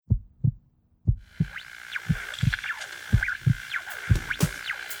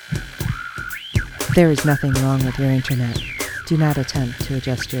There is nothing wrong with your internet. Do not attempt to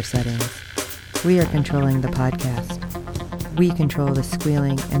adjust your settings. We are controlling the podcast. We control the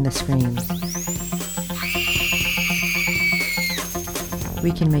squealing and the screams.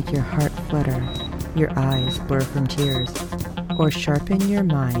 We can make your heart flutter, your eyes blur from tears, or sharpen your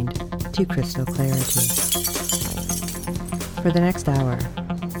mind to crystal clarity. For the next hour,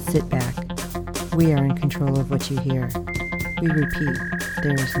 sit back. We are in control of what you hear. We repeat,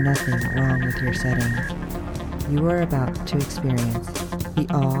 there is nothing wrong with your settings. You are about to experience the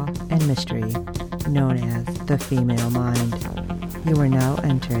awe and mystery known as the female mind. You are now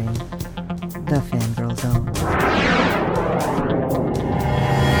entering the Fangirl Zone.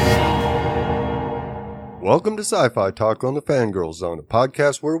 Welcome to Sci-Fi Talk on the Fangirl Zone, a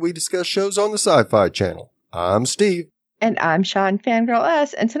podcast where we discuss shows on the Sci-Fi Channel. I'm Steve. And I'm Sean Fangirl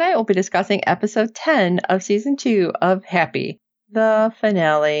S, and tonight we'll be discussing episode 10 of season 2 of Happy, the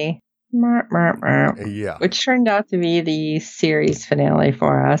finale. Yeah. Which turned out to be the series finale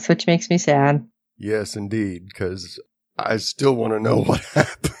for us, which makes me sad. Yes, indeed, because I still want to know what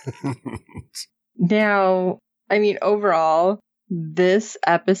happened. Now, I mean, overall, this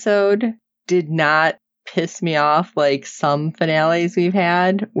episode did not piss me off like some finales we've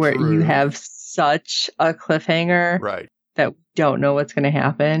had, where True. you have such a cliffhanger Right. that we don't know what's going to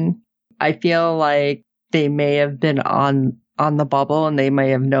happen. I feel like they may have been on the bubble and they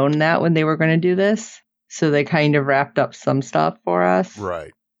may have known that when they were going to do this. So they kind of wrapped up some stuff for us.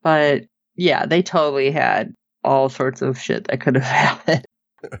 Right. But yeah, they totally had all sorts of shit that could have happened.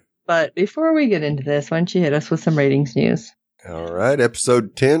 But before we get into this, why don't you hit us with some ratings news? All right.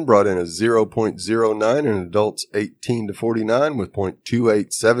 Episode 10 brought in a 0.09 in adults 18 to 49 with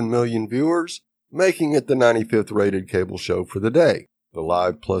 0.287 million viewers, making it the 95th rated cable show for the day. The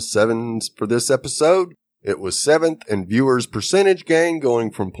live plus sevens for this episode, it was 7th in viewers percentage gain, going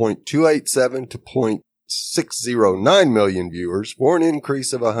from 0.287 to 0.609 million viewers for an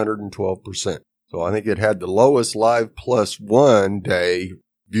increase of 112%. So I think it had the lowest live plus one day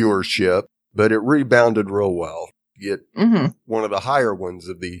viewership, but it rebounded real well. Get one of the higher ones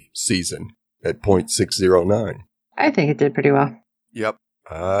of the season at 0.609. I think it did pretty well. Yep.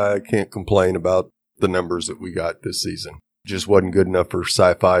 I can't complain about the numbers that we got this season. Just wasn't good enough for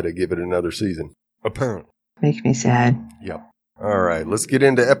Sci-Fi to give it another season, apparently. Makes me sad. Yep. All right, let's get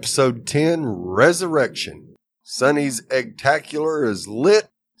into episode 10, Resurrection. Sunny's Eggtacular is lit.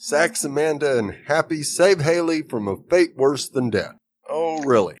 Sax, Amanda, and Happy save Haley from a fate worse than death. Oh,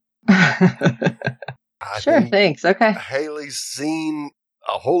 really? Sure, thanks. Okay. Haley's seen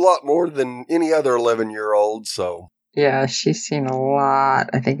a whole lot more than any other 11-year-old, so. Yeah, she's seen a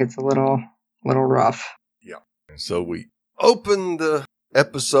lot. I think it's a little rough. Yeah. So we open the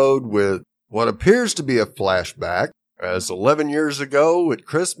episode with what appears to be a flashback. As 11 years ago at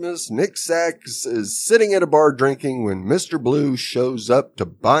Christmas, Nick Sax is sitting at a bar drinking when Mr. Blue shows up to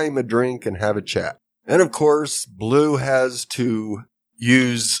buy him a drink and have a chat. And of course, Blue has to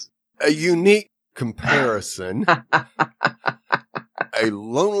use a unique comparison. A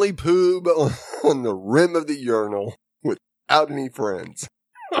lonely poob on the rim of the urinal without any friends.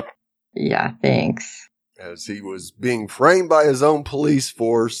 Yeah, thanks. As he was being framed by his own police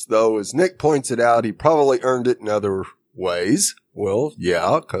force, though, as Nick points it out, he probably earned it in other ways. Well,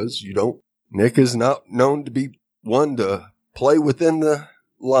 yeah, because Nick is not known to be one to play within the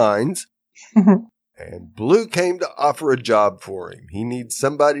lines. And Blue came to offer a job for him. He needs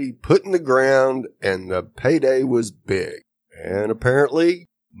somebody put in the ground, and the payday was big. And apparently,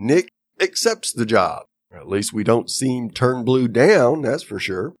 Nick accepts the job. At least we don't see him turn Blue down, that's for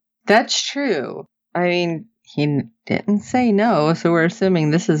sure. That's true. I mean, he didn't say no, so we're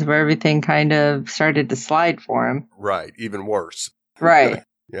assuming this is where everything kind of started to slide for him. Right, even worse. Right.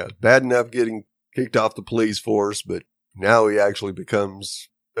 Yeah, bad enough getting kicked off the police force, but now he actually becomes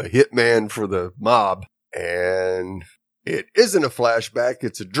a hitman for the mob. And it isn't a flashback,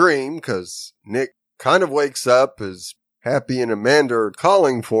 it's a dream, because Nick kind of wakes up as Happy and Amanda are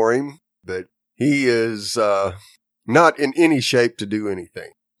calling for him, but he is not in any shape to do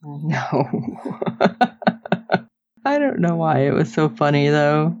anything. No. I don't know why it was so funny,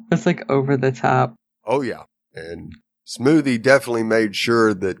 though. It's like over the top. Oh, yeah. And Smoothie definitely made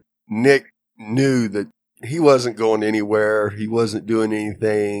sure that Nick knew that he wasn't going anywhere, he wasn't doing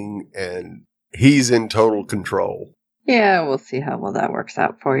anything, and he's in total control. Yeah, we'll see how well that works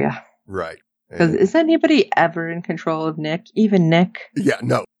out for you. Right. Because is anybody ever in control of Nick? Even Nick? Yeah,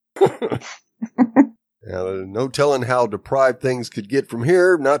 no. Now, no telling how deprived things could get from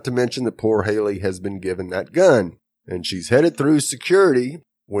here, not to mention that poor Haley has been given that gun. And she's headed through security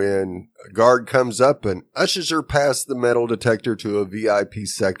when a guard comes up and ushers her past the metal detector to a VIP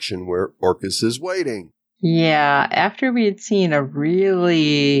section where Orcus is waiting. Yeah, after we had seen a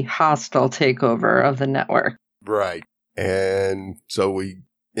really hostile takeover of the network. Right. And so we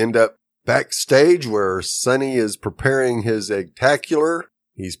end up backstage where Sonny is preparing his egtacular.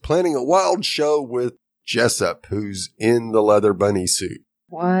 He's planning a wild show with Jessup, who's in the leather bunny suit.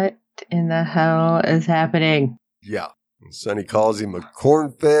 What in the hell is happening? Yeah. And Sonny calls him a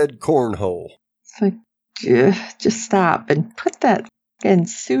corn-fed cornhole. It's like, just stop and put that fucking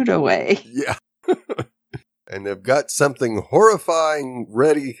suit away. Yeah. And they've got something horrifying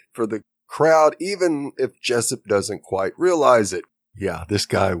ready for the crowd, even if Jessup doesn't quite realize it. Yeah, this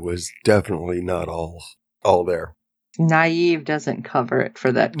guy was definitely not all there. Naive doesn't cover it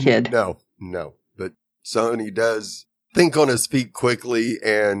for that kid. No. But Sonny does think on his feet quickly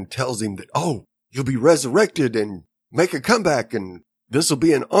and tells him that, oh, you'll be resurrected and make a comeback, and this will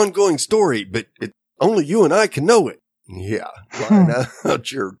be an ongoing story, but only you and I can know it. Yeah, line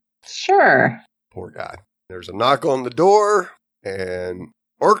out your... Sure. Poor guy. There's a knock on the door, and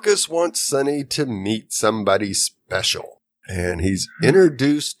Orcus wants Sonny to meet somebody special. And he's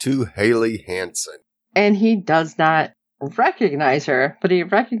introduced to Haley Hansen. And he does not recognize her, but he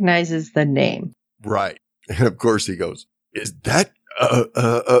recognizes the name. Right. And of course he goes, is that,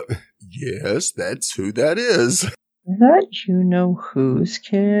 yes, that's who that is. That you know whose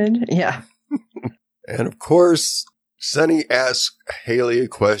kid? Yeah. And of course, Sonny asks Haley a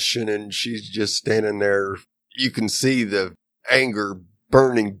question and she's just standing there. You can see the anger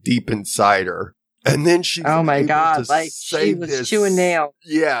burning deep inside her. And then she's oh my God, like she was was chewing nails.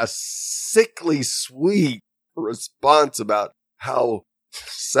 Yeah, sickly sweet response about how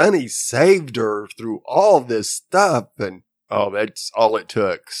Sonny saved her through all this stuff. And that's all it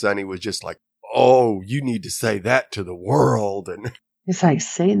took. Sonny was just like, oh, you need to say that to the world. And he's like,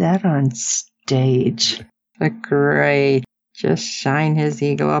 say that on stage. Like, great. Just shine his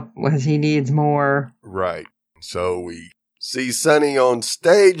ego up because he needs more. Right. So we see Sonny on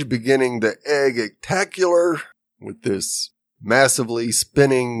stage beginning the egg-tacular with this massively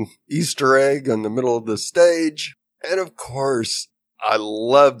spinning Easter egg in the middle of the stage. And of course, I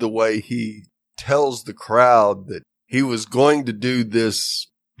love the way he tells the crowd that he was going to do this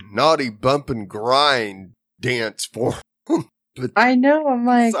naughty bump and grind dance for him. But I know, I'm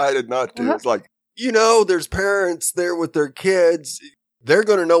like... decided not to. What? It's like, there's parents there with their kids. They're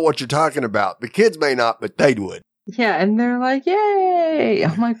going to know what you're talking about. The kids may not, but they would. Yeah, and they're like, yay!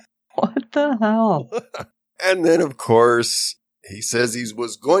 I'm like, what the hell? And then, of course, he says he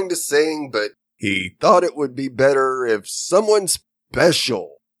was going to sing, but he thought it would be better if someone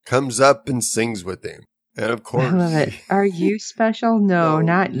special comes up and sings with him. And of course... I love it. Are you special? No,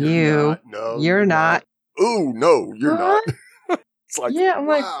 not you. No, you're not. Ooh, no, you're not. It's like, yeah, I'm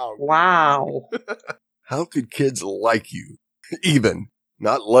wow. like, wow. How could kids like you? Even.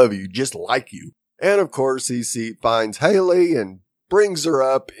 Not love you, just like you. And of course, he finds Haley and brings her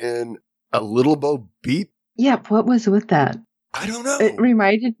up in a Little Bo Peep. Yeah, what was with that? I don't know. It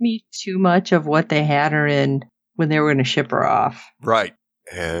reminded me too much of what they had her in when they were going to ship her off. Right.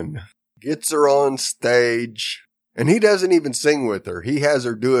 And gets her on stage. And he doesn't even sing with her. He has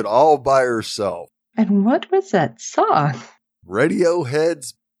her do it all by herself. And what was that song?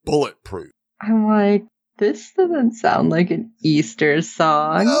 Radiohead's Bulletproof. I'm like, this doesn't sound like an Easter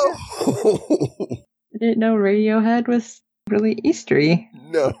song. No. I didn't know Radiohead was really Eastery.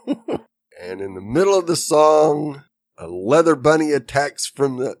 No. And in the middle of the song, a leather bunny attacks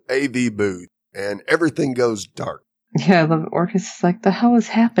from the AV booth, and everything goes dark. Yeah, the Orcus is like, the hell is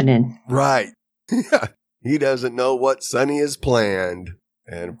happening? Right. He doesn't know what Sonny has planned.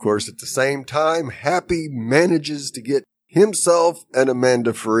 And of course, at the same time, Happy manages to get himself and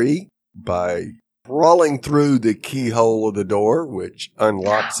Amanda free by crawling through the keyhole of the door, which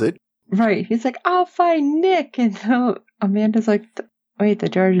unlocks it. Right. He's like, I'll find Nick. And Amanda's like, wait, the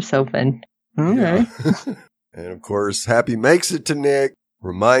jar is open. Okay. Yeah. And of course, Happy makes it to Nick,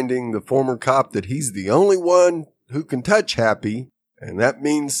 reminding the former cop that he's the only one who can touch Happy. And that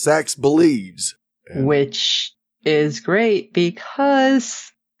means Sax believes. Which is great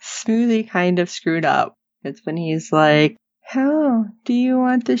because Smoothie kind of screwed up. It's when he's like, oh, do you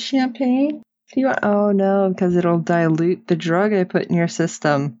want the champagne? Oh, no, because it'll dilute the drug I put in your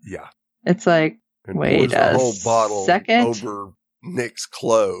system. Yeah. It's like, and wait a whole bottle second. Over Nick's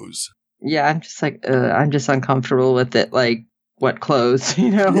clothes. Yeah, I'm just like, I'm just uncomfortable with it. Like, what clothes,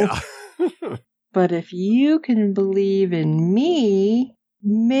 Yeah. But if you can believe in me,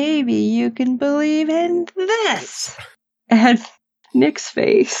 maybe you can believe in this. And Nick's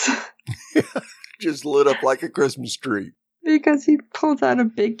face just lit up like a Christmas tree. because he pulls out a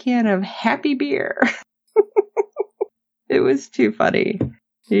big can of Happy Beer. It was too funny.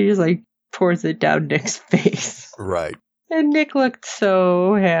 He just like pours it down Nick's face. Right. And Nick looked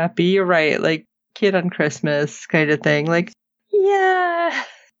so happy. You're right, like kid on Christmas kind of thing. Like, yeah.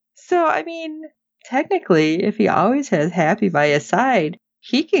 So, I mean, technically, if he always has Happy by his side,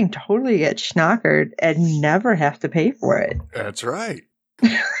 he can totally get schnockered and never have to pay for it. That's right.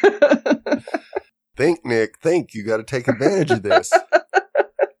 Think, Nick, think. You got to take advantage of this.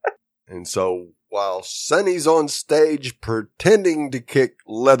 And so while Sonny's on stage pretending to kick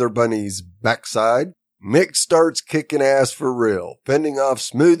Leather Bunny's backside, Mick starts kicking ass for real, fending off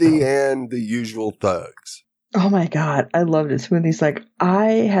Smoothie and the usual thugs. Oh my God, I loved it. Smoothie's like, I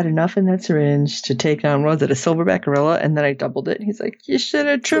had enough in that syringe to take down, was it a silverback gorilla? And then I doubled it. And he's like, you should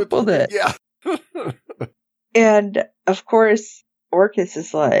have tripled it. Yeah. And of course, Orcus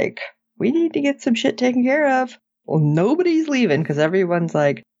is like, we need to get some shit taken care of. Well, nobody's leaving because everyone's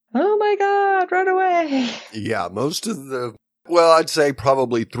like, oh my God, run away. Yeah, most of I'd say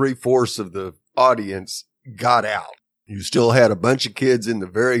probably 3/4 of the audience got out. You still had a bunch of kids in the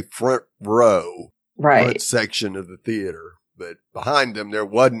very front row. Right. Front section of the theater, but behind them there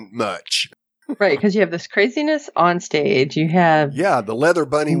wasn't much. Right, because you have this craziness on stage. You have the Leather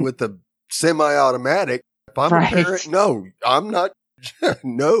Bunny with the semi-automatic. If I'm a parent, no, I'm not.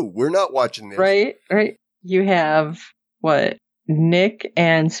 No, we're not watching this. Right. You have Nick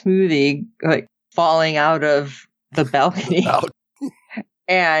and Smoothie like falling out of the balcony.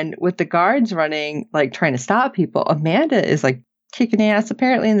 And with the guards running, like trying to stop people, Amanda is like kicking ass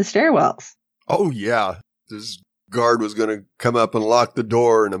apparently in the stairwells. Oh, yeah. This guard was going to come up and lock the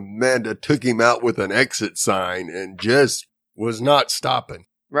door, and Amanda took him out with an exit sign and just was not stopping.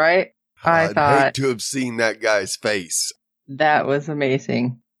 Right? I'd hate to have seen that guy's face. That was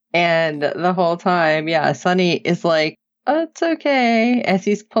amazing. And the whole time, Sonny is like, oh, it's okay, as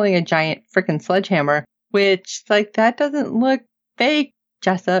he's pulling a giant freaking sledgehammer, which, like, that doesn't look fake,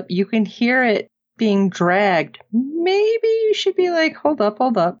 Jessup. You can hear it being dragged. Maybe you should be like, hold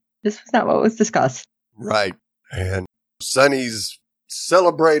up. This was not what was discussed. Right. And Sonny's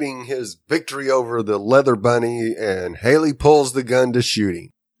celebrating his victory over the Leather Bunny, and Haley pulls the gun to shoot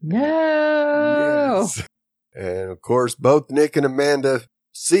him. No. Yes. And of course, both Nick and Amanda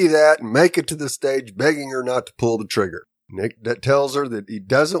see that and make it to the stage, begging her not to pull the trigger. Nick tells her that he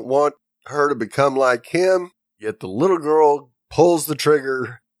doesn't want her to become like him, yet the little girl pulls the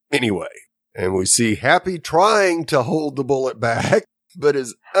trigger anyway. And we see Happy trying to hold the bullet back, but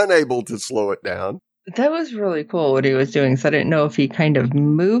is unable to slow it down. That was really cool what he was doing. So I didn't know if he kind of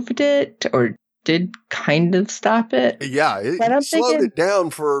moved it or did kind of stop it. Yeah, he slowed it down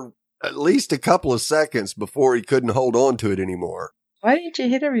for at least a couple of seconds before he couldn't hold on to it anymore. Why didn't you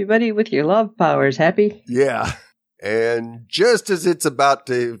hit everybody with your love powers, Happy? Yeah. And just as it's about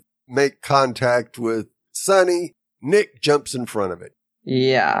to make contact with Sonny, Nick jumps in front of it.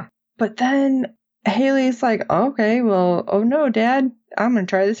 Yeah. But then Haley's like, okay, well, oh no, Dad, I'm going to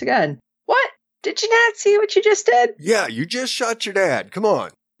try this again. What? Did you not see what you just did? Yeah, you just shot your dad. Come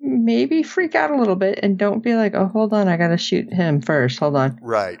on. Maybe freak out a little bit and don't be like, oh, hold on, I got to shoot him first. Hold on.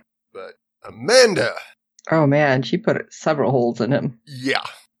 Right. But Amanda. Oh, man, she put several holes in him. Yeah,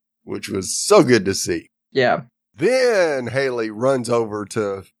 which was so good to see. Yeah. Then Haley runs over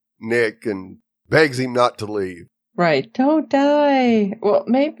to Nick and begs him not to leave. Right. Don't die. Well,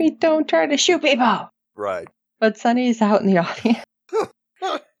 maybe don't try to shoot people. Right. But Sonny's out in the audience.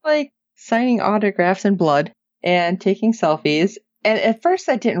 Like, signing autographs in blood and taking selfies. And at first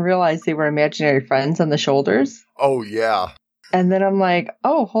I didn't realize they were imaginary friends on the shoulders. Oh, yeah. And then I'm like,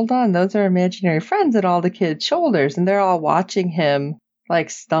 oh, hold on. Those are imaginary friends at all the kids' shoulders. And they're all watching him, like,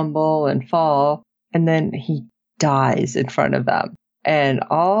 stumble and fall. And then he dies in front of them. And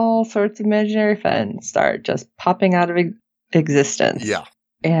all sorts of imaginary friends start just popping out of existence. Yeah.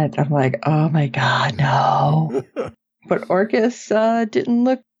 And I'm like, oh, my God, no. But Orcus didn't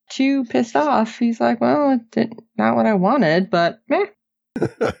look too pissed off. He's like, well, not what I wanted, but meh.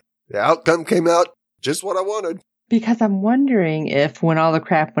 The outcome came out just what I wanted. Because I'm wondering if when all the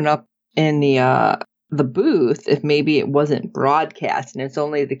crap went up in the booth, if maybe it wasn't broadcast and it's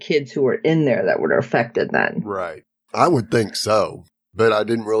only the kids who were in there that were affected then. Right. I would think so. But I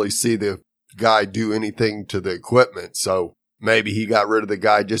didn't really see the guy do anything to the equipment. So maybe he got rid of the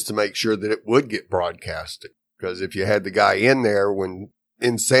guy just to make sure that it would get broadcasted. Because if you had the guy in there when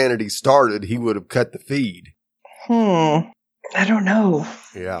Insanity started, he would have cut the feed. I don't know.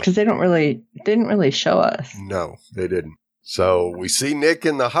 Yeah. Because they didn't really show us. No, they didn't. So we see Nick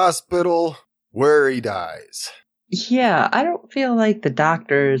in the hospital where he dies. Yeah, I don't feel like the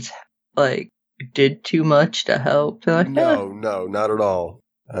doctors, like, did too much to help. They're like, no, not at all.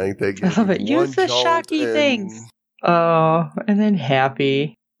 I think they I love it. Use the shocky things. Oh, and then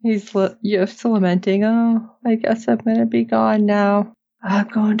Happy. He's just lamenting, oh, I guess I'm going to be gone now. I'm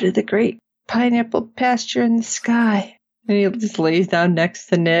going to the great pineapple pasture in the sky. And he just lays down next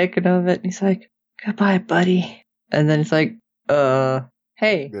to Nick and all of it. And he's like, goodbye, buddy. And then he's like,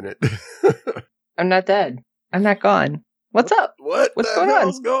 hey, Minute. I'm not dead. I'm not gone. What's up? What's going on?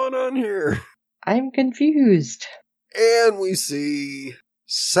 What's going on here? I'm confused. And we see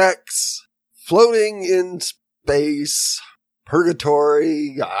sex floating in space,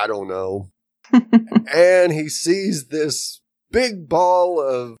 purgatory, I don't know. And he sees this big ball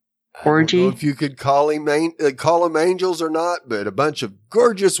of Orgy. I don't know if you could call them angels or not, but a bunch of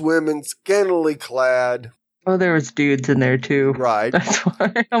gorgeous women, scantily clad. Oh, there was dudes in there too. Right. That's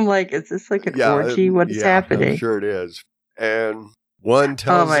why I'm like, is this like an orgy? What is happening? I'm sure it is. And one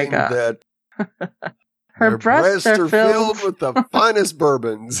tells him that her breasts are filled with the finest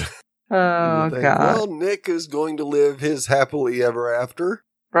bourbons. Oh, think, God. Well, Nick is going to live his happily ever after.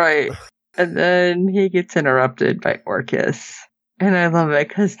 Right. And then he gets interrupted by Orcus. And I love it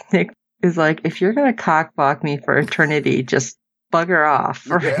because Nick is like, if you're going to cockblock me for eternity, just bugger off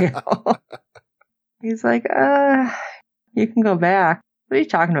for real. He's like, you can go back. What are you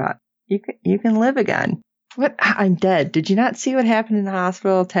talking about? You can live again. What? I'm dead. Did you not see what happened in the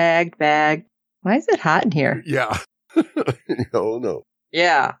hospital? Tagged, bagged. Why is it hot in here? Yeah. Oh, no.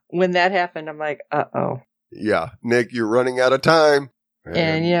 Yeah. When that happened, I'm like, uh-oh. Yeah. Nick, you're running out of time.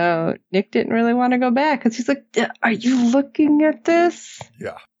 And, Nick didn't really want to go back because he's like, are you looking at this?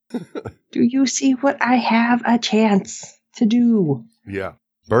 Yeah. Do you see what I have a chance to do? Yeah.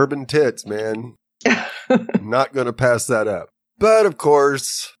 Bourbon tits, man. I'm not going to pass that up. But, of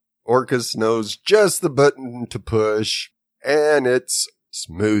course, Orcus knows just the button to push, and it's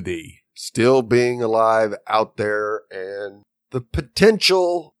Smoothie. Still being alive out there, and the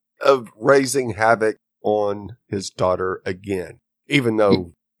potential of raising havoc on his daughter again. Even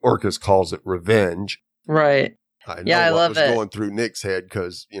though Orcus calls it revenge. Right. I know what was going through Nick's head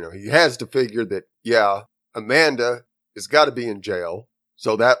because, he has to figure that, Amanda has got to be in jail.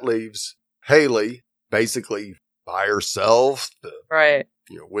 So that leaves Haley basically by herself. Right.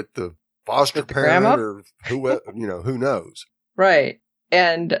 With the foster parent or who knows. Right.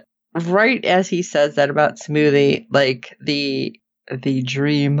 And right as he says that about Smoothie, like the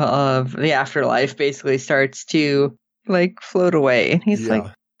dream of the afterlife basically starts to float away. And he's like,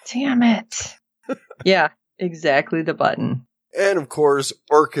 damn it. Yeah, exactly the button. And of course,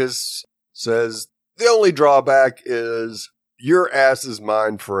 Orcus says the only drawback is your ass is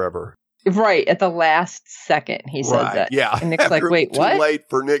mine forever. Right. At the last second, he says that. Yeah. And Nick's like, wait, what? Too late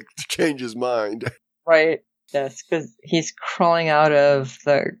for Nick to change his mind. Right. Yes, because he's crawling out of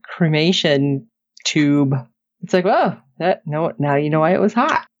the cremation tube. It's like, now you know why it was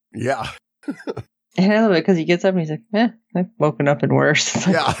hot. Yeah. And I love it because he gets up and he's like, I've woken up in worse.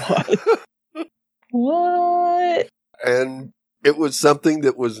 Yeah. What? And it was something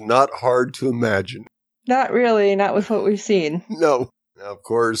that was not hard to imagine. Not really. Not with what we've seen. No. Now, of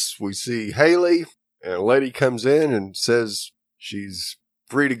course, we see Haley, and a lady comes in and says she's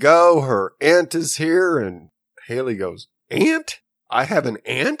free to go. Her aunt is here, and Haley goes, aunt? I have an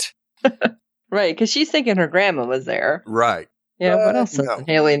aunt? Right, because she's thinking her grandma was there. Right. Yeah, what else does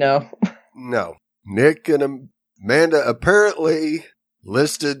Haley know? No. Nick and Amanda apparently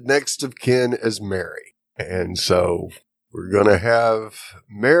listed next of kin as Mary. And so we're going to have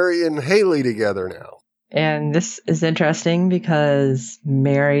Mary and Haley together now. And this is interesting because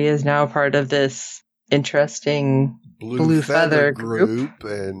Mary is now part of this interesting Blue Feather group.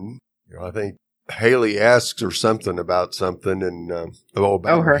 And I think Haley asks her something about something and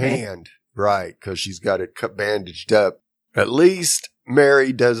about her hand. Right, because she's got it bandaged up. At least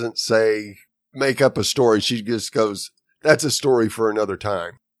Mary doesn't make up a story. She just goes, that's a story for another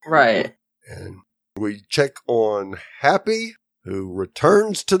time. Right. And we check on Happy, who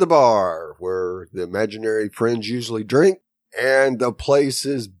returns to the bar where the imaginary friends usually drink, and the place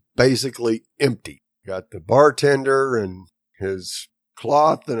is basically empty. Got the bartender and his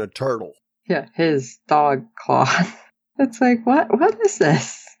cloth and a turtle. Yeah, his dog cloth. It's like, what is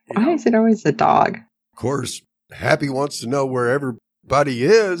this? Why is it always a dog? Of course, Happy wants to know where everybody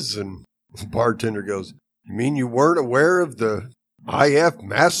is, and the bartender goes, you mean you weren't aware of the IF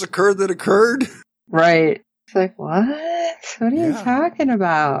massacre that occurred? Right. It's like, what? What are you talking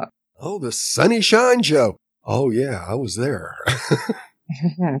about? Oh, the Sunny Shine Show. Oh, yeah, I was there.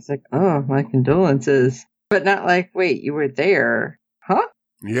 Yeah, it's like, oh, my condolences. But not like, wait, you were there. Huh?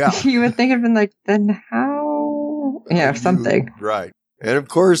 Yeah. You would think it'd been like, then how? Yeah, something. Right. And of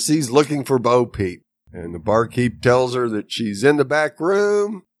course, he's looking for Bo Peep. And the barkeep tells her that she's in the back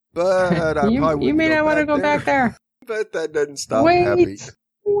room, but I probably you may not want to go back there. But that doesn't stop Happy.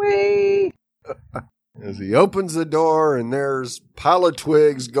 Wait. As he opens the door, and there's a pile of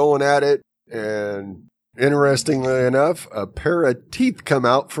twigs going at it, and interestingly enough, a pair of teeth come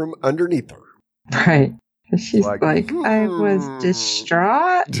out from underneath her. Right. She's like I was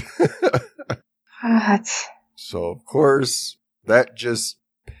distraught. What? So, of course, that just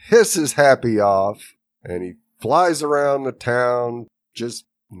pisses Happy off, and he flies around the town, just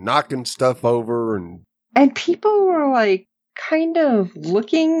knocking stuff over. And people were like kind of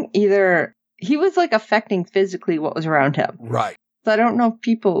looking either, he was like affecting physically what was around him. Right. So I don't know if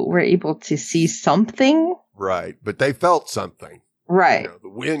people were able to see something. Right. But they felt something. Right. You know, the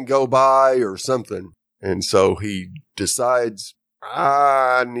wind go by or something. And so he decides,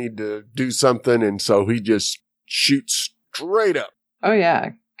 I need to do something. And so he just shoots straight up. Oh,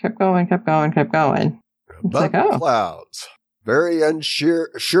 yeah. Kept going. Above the clouds. Very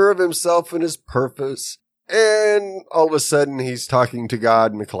sure of himself and his purpose. And all of a sudden, he's talking to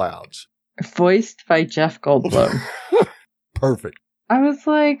God in the clouds. Voiced by Jeff Goldblum. Perfect. I was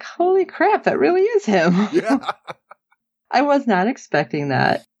like, holy crap, that really is him. Yeah. I was not expecting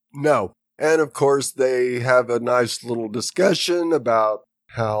that. No. And of course, they have a nice little discussion about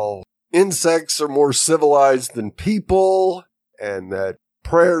how insects are more civilized than people, and that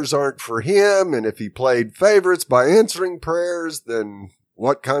prayers aren't for him. And if he played favorites by answering prayers, then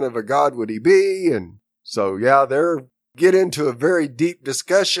what kind of a God would he be? And so, yeah, they're get into a very deep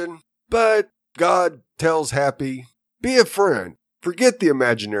discussion, but God tells Happy, be a friend, forget the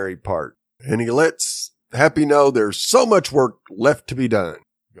imaginary part. And he lets Happy know there's so much work left to be done.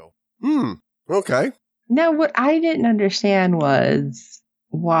 Go, okay. Now, what I didn't understand was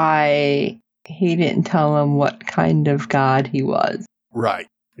why he didn't tell him what kind of God he was. Right.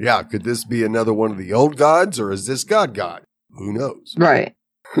 Yeah, could this be another one of the old gods, or is this God? Who knows? Right.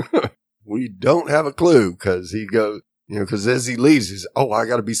 We don't have a clue, because he goes, because as he leaves, he's, I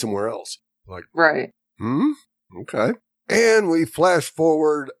got to be somewhere else. Like, right. Okay. And we flash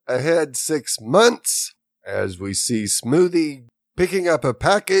forward ahead 6 months as we see Smoothie picking up a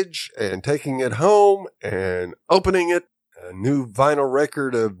package and taking it home and opening it. A new vinyl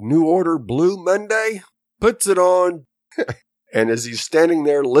record of New Order Blue Monday, puts it on. And as he's standing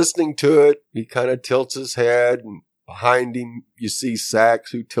there listening to it, he kind of tilts his head, and behind him, you see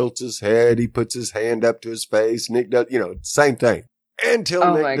Sax, who tilts his head. He puts his hand up to his face. Nick does, same thing.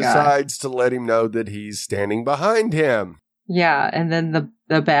 Until Nick decides to let him know that he's standing behind him. Yeah, and then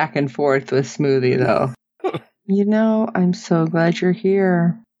the back and forth with Smoothie, though. I'm so glad you're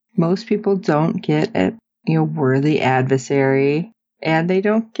here. Most people don't get a worthy adversary, and they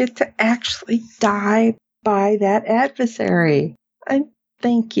don't get to actually die by that adversary.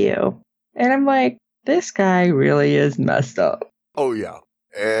 Thank you. And I'm like, this guy really is messed up. Oh, yeah.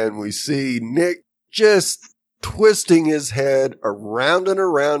 And we see Nick just twisting his head around and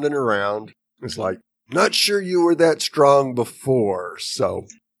around and around. It's like, not sure you were that strong before. So,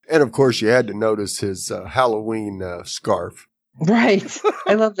 and of course, you had to notice his Halloween scarf. Right.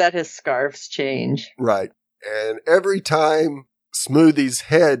 I love that his scarves change. Right. And every time Smoothie's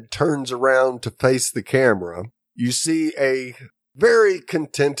head turns around to face the camera, you see a very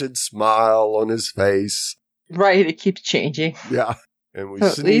contented smile on his face. Right, it keeps changing. Yeah. And we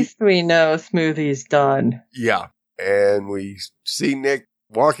at least we know Smoothie's done. Yeah. And we see Nick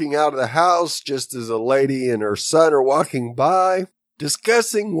walking out of the house just as a lady and her son are walking by,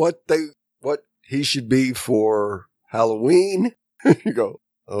 discussing what he should be for Halloween. You go,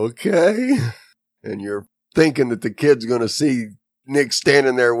 okay. And you're thinking that the kid's going to see Nick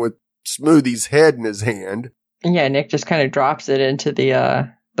standing there with Smoothie's head in his hand. Yeah, Nick just kind of drops it into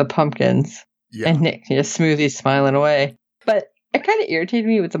the pumpkins. Yeah. And Nick, Smoothie's smiling away. But it kind of irritated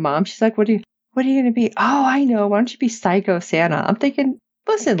me with the mom. She's like, what are you going to be? Oh, I know. Why don't you be Psycho Santa? I'm thinking,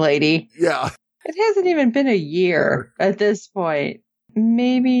 listen, lady. Yeah. It hasn't even been a year at this point.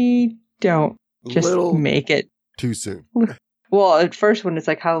 Maybe don't just make it too soon. Well, at first when it's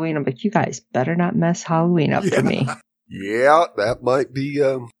like Halloween, I'm like, you guys better not mess Halloween up for me. Yeah, that might be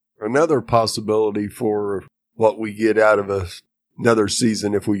another possibility for what we get out of another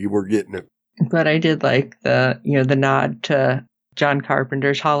season if we were getting it. But I did like the nod to John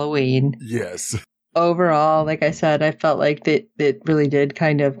Carpenter's Halloween. Yes. Overall, like I said, I felt like it really did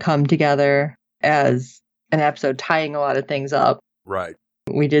kind of come together as an episode tying a lot of things up. Right.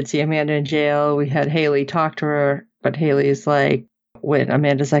 We did see Amanda in jail. We had Haley talk to her, but Haley's like, when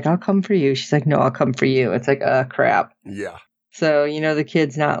Amanda's like, I'll come for you. She's like, no, I'll come for you. It's like, crap. Yeah. So, the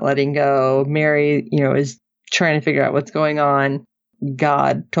kid's not letting go. Mary, is trying to figure out what's going on.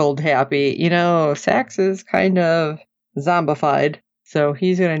 God told Happy, Sax is kind of zombified, so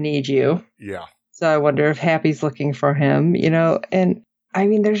he's going to need you. Yeah. So I wonder if Happy's looking for him, and I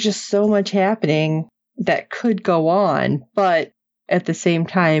mean, there's just so much happening that could go on, but at the same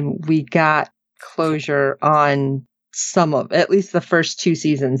time, we got closure on some of, at least the first 2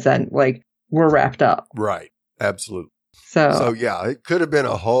 seasons then, like, we're wrapped up. Right. Absolutely. So yeah, it could have been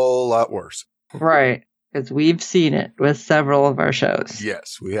a whole lot worse. Right. Because we've seen it with several of our shows.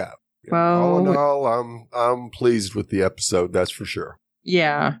 Yes, we have. Well, all in all, I'm pleased with the episode, that's for sure.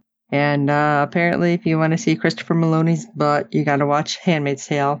 Yeah. And apparently, if you want to see Christopher Maloney's butt, you got to watch Handmaid's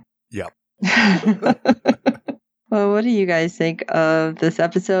Tale. Yep. Well, what do you guys think of this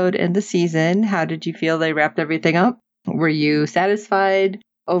episode and the season? How did you feel they wrapped everything up? Were you satisfied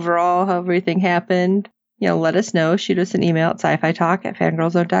overall how everything happened? Let us know. Shoot us an email at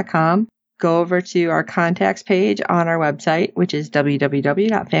sci-fi-talk@fangirlzone.com. Go over to our contacts page on our website, which is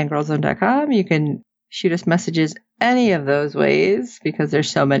www.fangirlzone.com. You can shoot us messages any of those ways because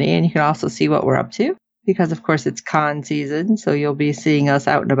there's so many. And you can also see what we're up to because, of course, it's con season. So you'll be seeing us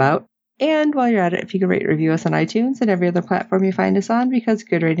out and about. And while you're at it, if you can rate and review us on iTunes and every other platform you find us on, because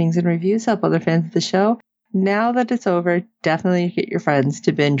good ratings and reviews help other fans of the show. Now that it's over, definitely get your friends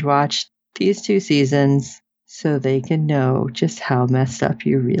to binge watch these 2 seasons so they can know just how messed up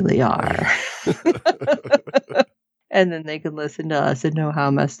you really are. And then they can listen to us and know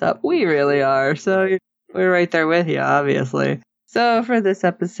how messed up we really are. So we're right there with you, obviously. So for this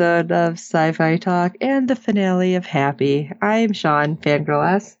episode of Sci-Fi Talk and the finale of Happy, I'm Sean,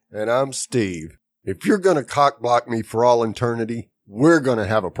 Fangirl S. And I'm Steve. If you're going to cock block me for all eternity, we're going to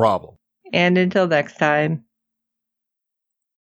have a problem. And until next time,